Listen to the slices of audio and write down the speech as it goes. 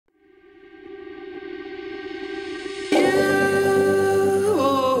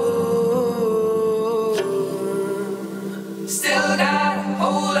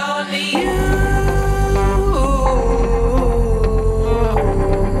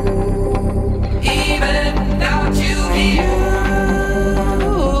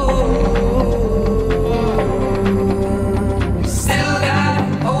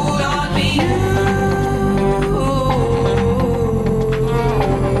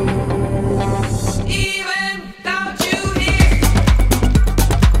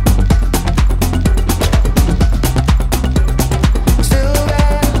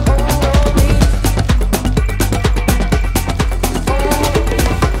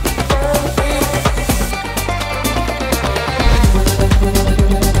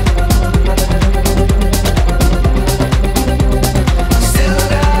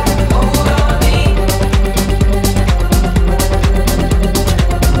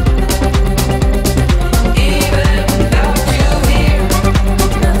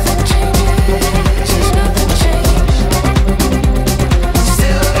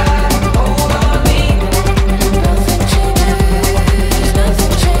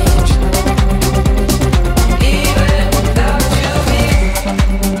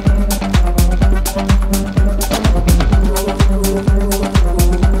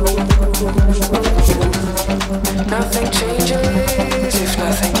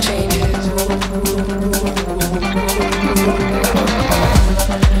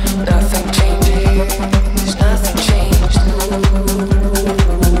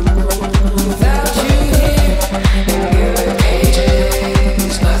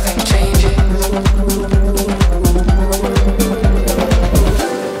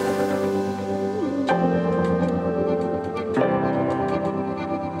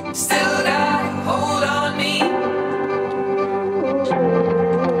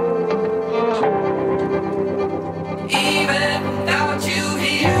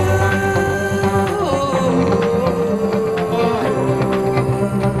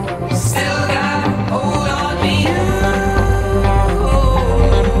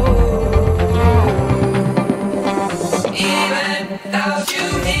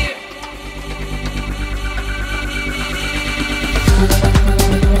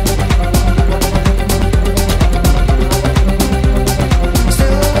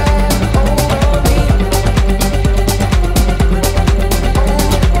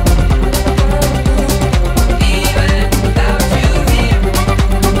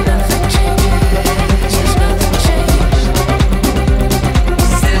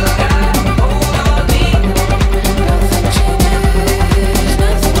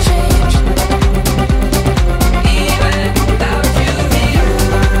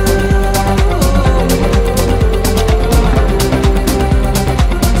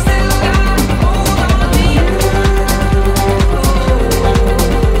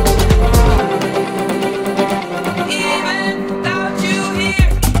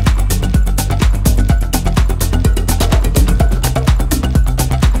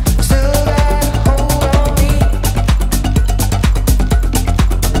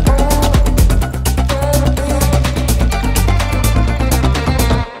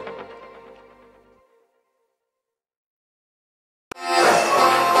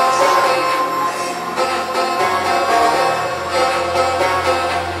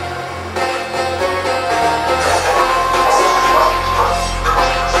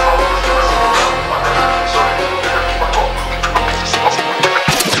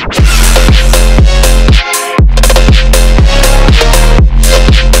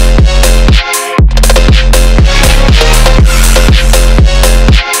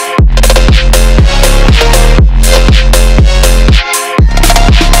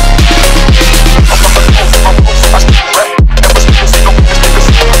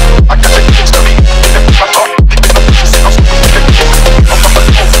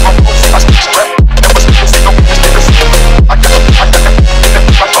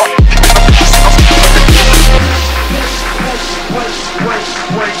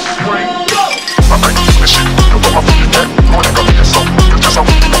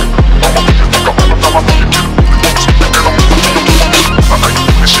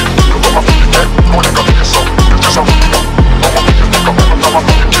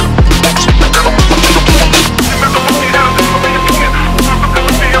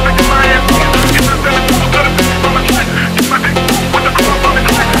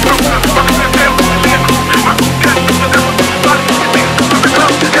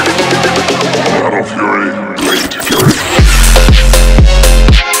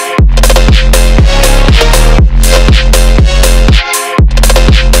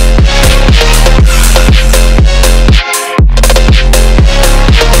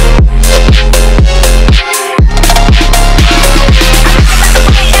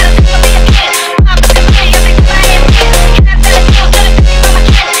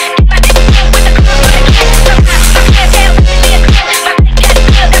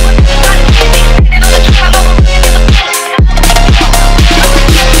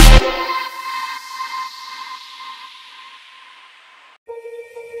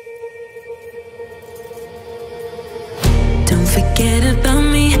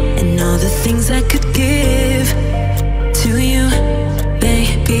things I could give to you,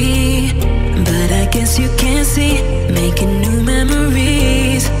 baby. But I guess you can't see, making new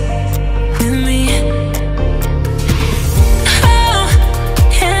memories with me. Oh,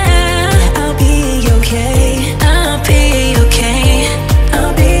 yeah, I'll be okay. I'll be okay.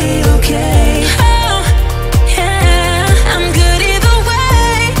 I'll be okay. Oh, yeah, I'm good either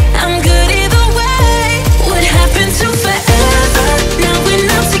way. I'm good either way. What happened to forever? Now we're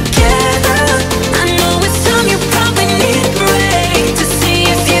not together. I know it's time, you probably need a break to see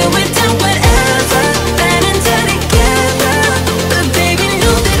if you went down whatever. Bad and dead together. But baby,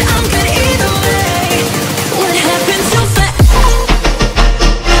 know that I'm good either way. What happened to forever?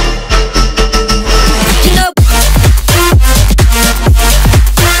 You know,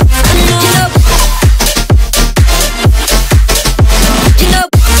 you know,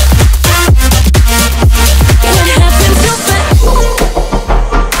 what happened to forever?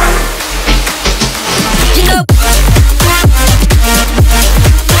 You know,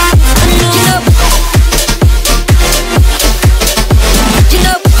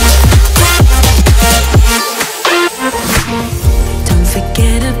 don't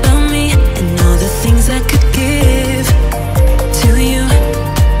forget about me and all the things I could give to you,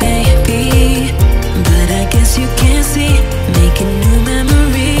 baby. But I guess you can't see, making new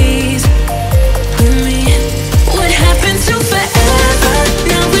memories with me. What happened to forever?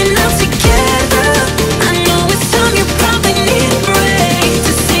 Now we're not together. I know it's time, you probably need a break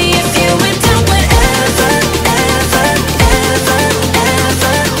to see if you went down whatever, ever, ever,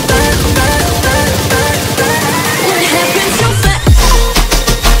 ever. What happened to forever?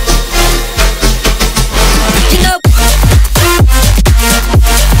 You know,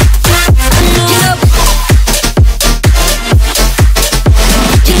 you know,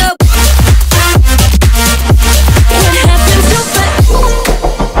 you know, what happened to forever?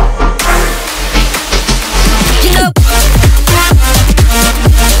 You know,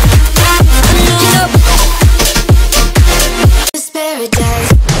 you know, it's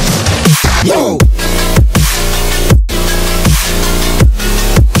paradise. Yo!